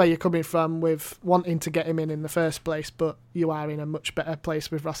can see where you're coming from with wanting to get him in the first place, but you are in a much better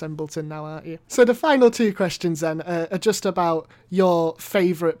place with Ross Embleton now, aren't you? So the final two questions then are just about your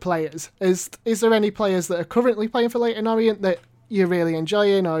favourite players. Is there any players that are currently playing for Leyton Orient that you're really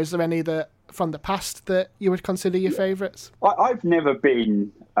enjoying, or is there any that from the past that you would consider your favourites? I've never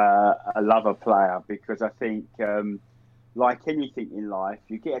been a lover player, because I think, like anything in life,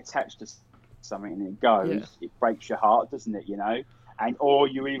 you get attached to something and it goes, it breaks your heart, doesn't it? And or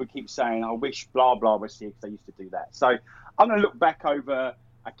you either keep saying, I wish blah blah was here, because I used to do that. So I'm going to look back over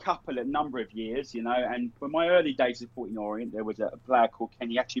a number of years, and for my early days of Leyton Orient, there was a player called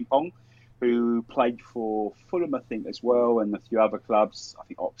Kenny Achimpong, who played for Fulham, I think, as well, and a few other clubs, I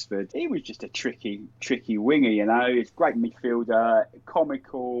think Oxford. He was just a tricky winger, He's a great midfielder,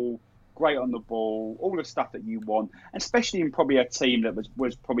 comical, great on the ball, all the stuff that you want, and especially in probably a team that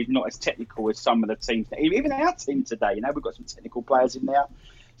was probably not as technical as some of the teams, even our team today. We've got some technical players in there.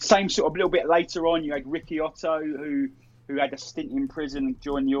 Same sort of a little bit later on, you had Ricky Otto, who had a stint in prison and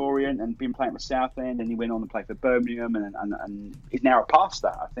joined the Orient and been playing for Southend, and he went on to play for Birmingham and is now a pastor,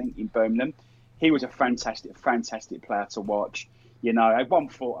 I think, in Birmingham. He was a fantastic player to watch. Had one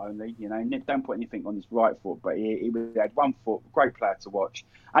foot only, don't put anything on his right foot, but he had one foot, great player to watch.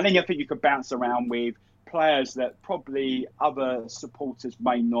 And then I think you could bounce around with players that probably other supporters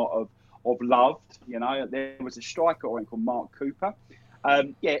may not have loved. There was a striker called Mark Cooper.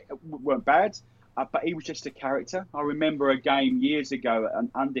 Weren't bad, but he was just a character. I remember a game years ago at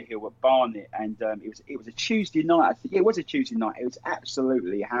Underhill at Barnet, and it was a Tuesday night. I think it was a Tuesday night. It was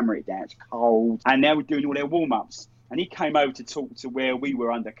absolutely hammer it down. It's cold, and they were doing all their warm-ups. And he came over to talk to where we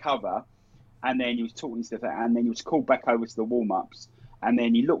were undercover, and then he was talking stuff, and then he was called back over to the warm-ups. And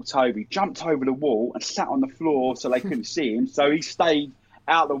then he looked over, he jumped over the wall and sat on the floor so they couldn't see him. So he stayed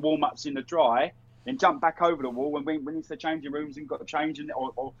out the warm-ups in the dry, then jumped back over the wall and went into the changing rooms and got the change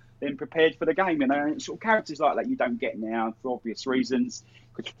or then prepared for the game. And sort of characters like that you don't get now for obvious reasons,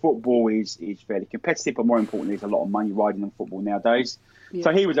 because football is fairly competitive, but more importantly, there's a lot of money riding on football nowadays. Yeah.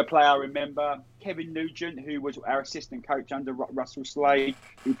 So he was a player I remember. Kevin Nugent, who was our assistant coach under Russell Slade,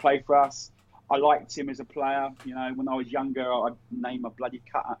 who played for us. I liked him as a player. When I was younger, I'd name a bloody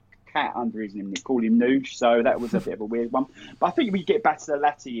cat under his name. They called him Noosh, so that was a bit of a weird one. But I think if we get back to the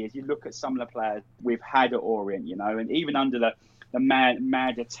latter years, you look at some of the players we've had at Orient, and even under the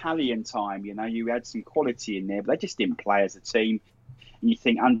mad Italian time. You had some quality in there, but they just didn't play as a team. And you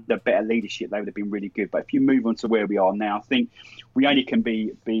think under better leadership, they would have been really good. But if you move on to where we are now, I think we only can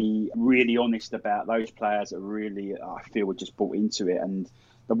be really honest about those players that really, I feel, were just bought into it. And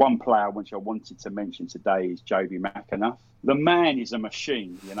the one player which I wanted to mention today is Joby McAnuff. The man is a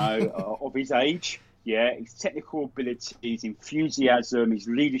machine, of his age. Yeah, his technical ability, his enthusiasm, his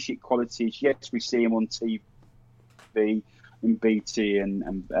leadership qualities. Yes, we see him on TV, in BT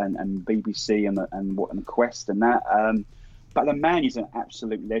and BBC and Quest and that. But the man is an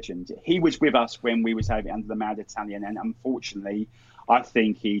absolute legend. He was with us when we was having under the mad Italian, and unfortunately, I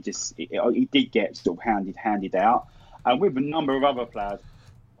think he did get sort of handed out, with a number of other players,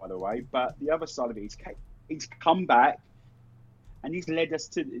 by the way. But the other side of it is he's come back, and he's led us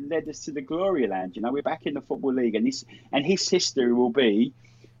to the glory land. We're back in the Football League, and his history will be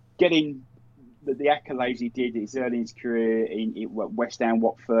getting the accolades he did early in his career in West Ham,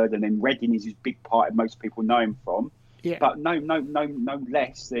 Watford, and then Reading is his big part most people know him from. Yeah. But no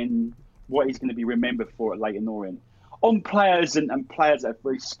less than what he's going to be remembered for at Leyton Orient. On players and players that are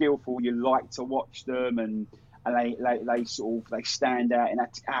very skillful, you like to watch them, and they stand out. In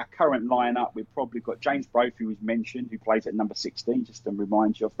our current lineup, we've probably got James Brophy, who's mentioned, who plays at number 16, just to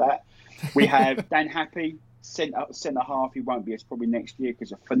remind you of that. We have Dan Happy, centre half. He won't be as probably next year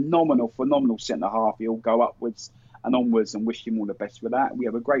because a phenomenal centre half. He'll go upwards and onwards, and wish him all the best with that. We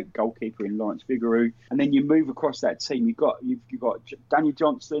have a great goalkeeper in Lawrence Vigouroux, and then you move across that team. You've got Danny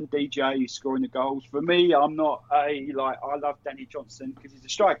Johnson, DJ, who's scoring the goals. For me, I love Danny Johnson because he's a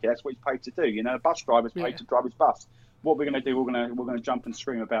striker. That's what he's paid to do. Bus drivers paid to drive his bus. What we're going to do, we're going to jump and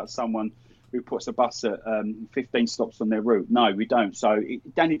scream about someone who puts a bus at 15 stops on their route. No, we don't. So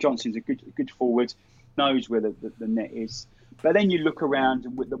Danny Johnson's a good forward, knows where the net is. But then you look around,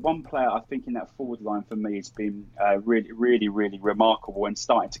 with the one player I think in that forward line for me has been really, really, really remarkable and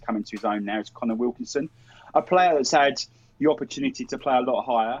starting to come into his own now is Connor Wilkinson, a player that's had the opportunity to play a lot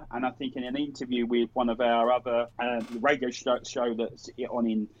higher. And I think in an interview with one of our other radio show that's on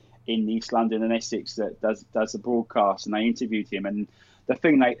in East London and Essex that does the broadcast, and they interviewed him, and the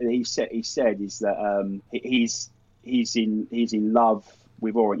thing that he said is that he's in love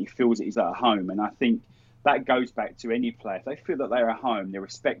with Orient. He feels that he's at home, and I think that goes back to any player. If they feel that they're at home, they're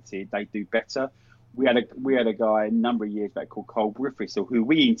respected, they do better. We had a guy a number of years back called Cole Brithristle who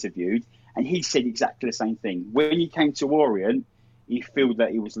we interviewed, and he said exactly the same thing. When he came to Orient, he felt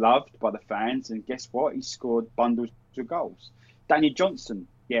that he was loved by the fans, and guess what? He scored bundles of goals. Danny Johnson,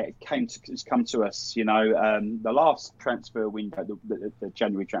 has come to us, the last transfer window, the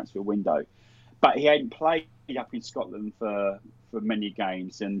January transfer window, but he hadn't played up in Scotland for many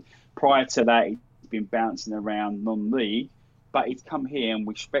games, and prior to that, he's been bouncing around non-league, but he's come here and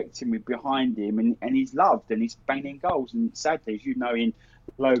we respect him, we're behind him, and he's loved and he's banging goals. And sadly, as you know, in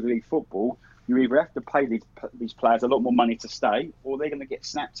local league football, you either have to pay these players a lot more money to stay, or they're going to get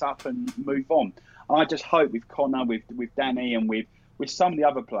snapped up and move on. And I just hope with Connor, with Danny, and with some of the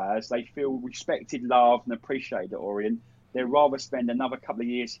other players, they feel respected, loved and appreciated at Orient. They'd rather spend another couple of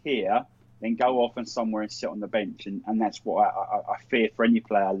years here than go off and somewhere and sit on the bench. And that's what I fear for any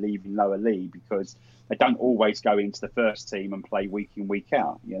player leaving lower league, because they don't always go into the first team and play week in, week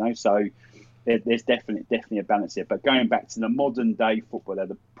out, So there's definitely a balance here. But going back to the modern day footballer,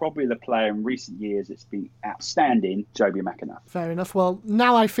 probably the player in recent years that's been outstanding, Joby McAnuff. Fair enough. Well,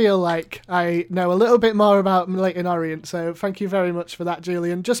 now I feel like I know a little bit more about Leyton Orient, so thank you very much for that,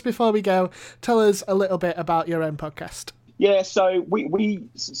 Julian. Just before we go, tell us a little bit about your own podcast. Yeah, so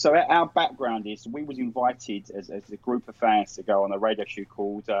so our background is we was invited as a group of fans to go on a radio show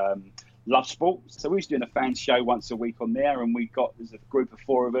called Love Sport. So we was doing a fan show once a week on there, and there's a group of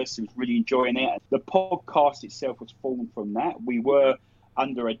 4 of us who was really enjoying it. The podcast itself was formed from that. We were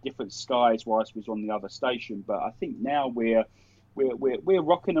under a different skies whilst we was on the other station, but I think now we're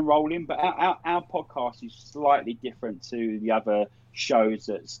rocking and rolling. But our podcast is slightly different to the other shows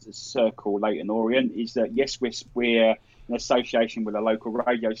that circle Leyton Orient. Is that yes, we're in association with a local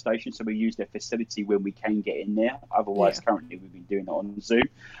radio station, so we use their facility when we can get in there. Otherwise, currently we've been doing it on Zoom.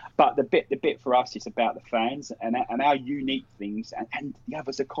 But the bit for us is about the fans and our unique things, and the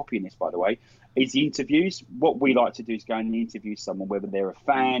others are copying this, by the way, is the interviews. What we like to do is go and interview someone, whether they're a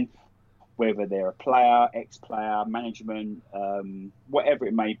fan, whether they're a player, ex-player, management, whatever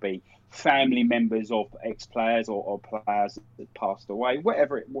it may be, family members of ex-players or players that passed away,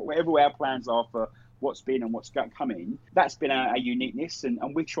 whatever our plans are for what's been and what's coming. That's been our uniqueness, and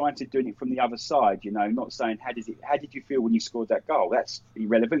we're trying to do it from the other side, not saying how did you feel when you scored that goal? That's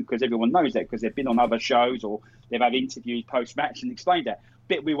irrelevant because everyone knows that because they've been on other shows or they've had interviews post-match and explained that.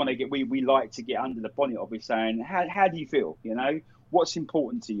 bit we want to get, we like to get under the bonnet of is saying, how do you feel? You know, what's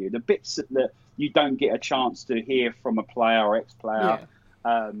important to you? The bits that you don't get a chance to hear from a player or ex-player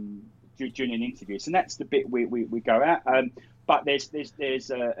during an interview. So that's the bit we go at. But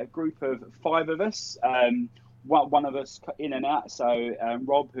there's a group of 5 of us. One of us in and out. So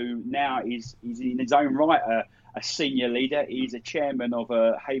Rob, who now is in his own right a senior leader. He's a chairman of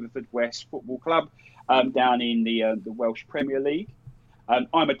Haverfordwest Football Club down in the Welsh Premier League.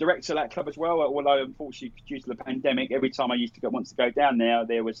 I'm a director of that club as well, although unfortunately due to the pandemic, every time I used to want to go down there,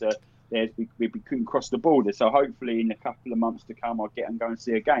 we couldn't cross the border. So hopefully in a couple of months to come, I'll get and go and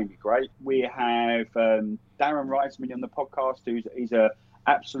see a game. It'd be great. We have Darren Reisman on the podcast, he's a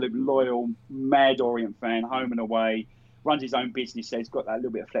absolute loyal, mad Orient fan, home and away, runs his own business, so he's got that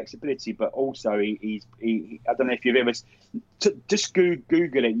little bit of flexibility, but also he I don't know if you've ever, just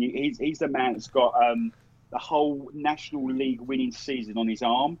Google it, he's the man that's got the whole National League winning season on his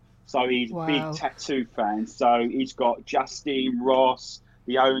arm. So he's a big tattoo fan. So he's got Justin, Ross,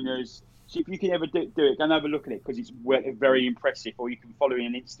 the owners. So if you can ever do it, go and have a look at it because it's very impressive. Or you can follow him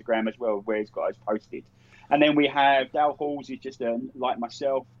on Instagram as well, where he's got it posted. And then we have Dale Halls, who's just like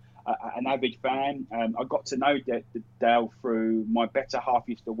myself, an avid fan. I got to know Dale through my better half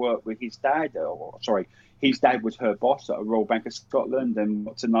used to work with his dad. His dad was her boss at Royal Bank of Scotland, and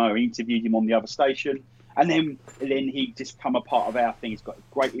got to know. I interviewed him on the other station. And then he just come a part of our thing. He's got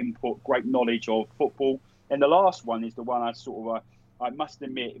great input, great knowledge of football. And the last one is the one I must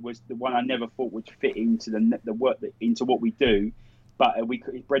admit, was the one I never thought would fit into the work into what we do. But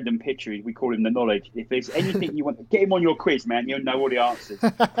Brendan Pitcher, we call him the knowledge. If there's anything you want, get him on your quiz, man. You'll know all the answers.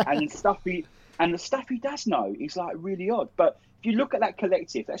 And the stuff he does know is like really odd. But if you look at that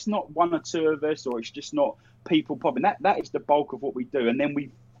collective, that's not one or two of us, or it's just not people popping. That is the bulk of what we do. And then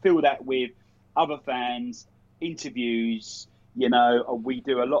we fill that with other fans, interviews, we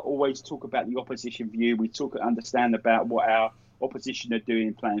do a lot, always talk about the opposition view. We understand about what our opposition are doing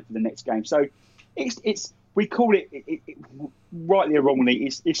and planning for the next game. So we call it rightly or wrongly,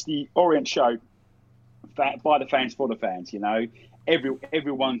 it's the Orient show by the fans for the fans,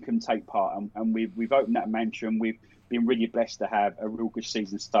 everyone can take part, and we've opened that mantra, and we've been really blessed to have a real good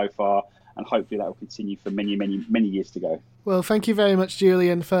season so far, and hopefully that will continue for many, many, many years to go. Well, thank you very much,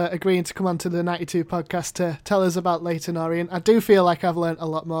 Julian, for agreeing to come on to the 92 podcast to tell us about Leyton Orient. I do feel like I've learnt a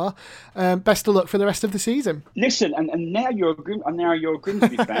lot more. Best of luck for the rest of the season. Listen, and now you're a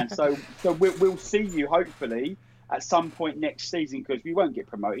Grimsby fan, so we'll see you hopefully at some point next season, because we won't get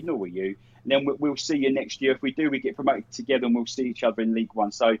promoted, nor will you. And then we'll see you next year. If we do, we get promoted together, and we'll see each other in League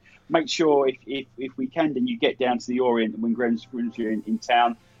One. So make sure if we can, then you get down to the Orient when Grimsby are in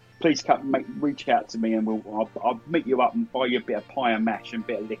town. Please reach out to me, and I'll meet you up and buy you a bit of pie and mash and a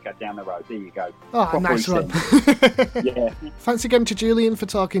bit of liquor down the road. There you go. Oh, proper nice one. Yeah. Thanks again to Julian for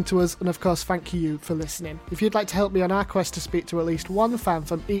talking to us, and of course, thank you for listening. If you'd like to help me on our quest to speak to at least one fan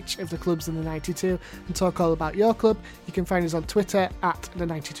from each of the clubs in the 92 and talk all about your club, you can find us on Twitter at the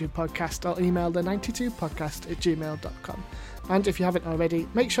 92 podcast or email the92podcast@gmail.com. And if you haven't already,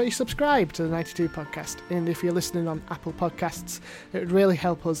 make sure you subscribe to the 92 podcast. And if you're listening on Apple Podcasts, it would really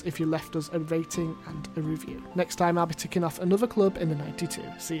help us if you left us a rating and a review. Next time I'll be ticking off another club in the 92.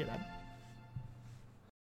 See you then.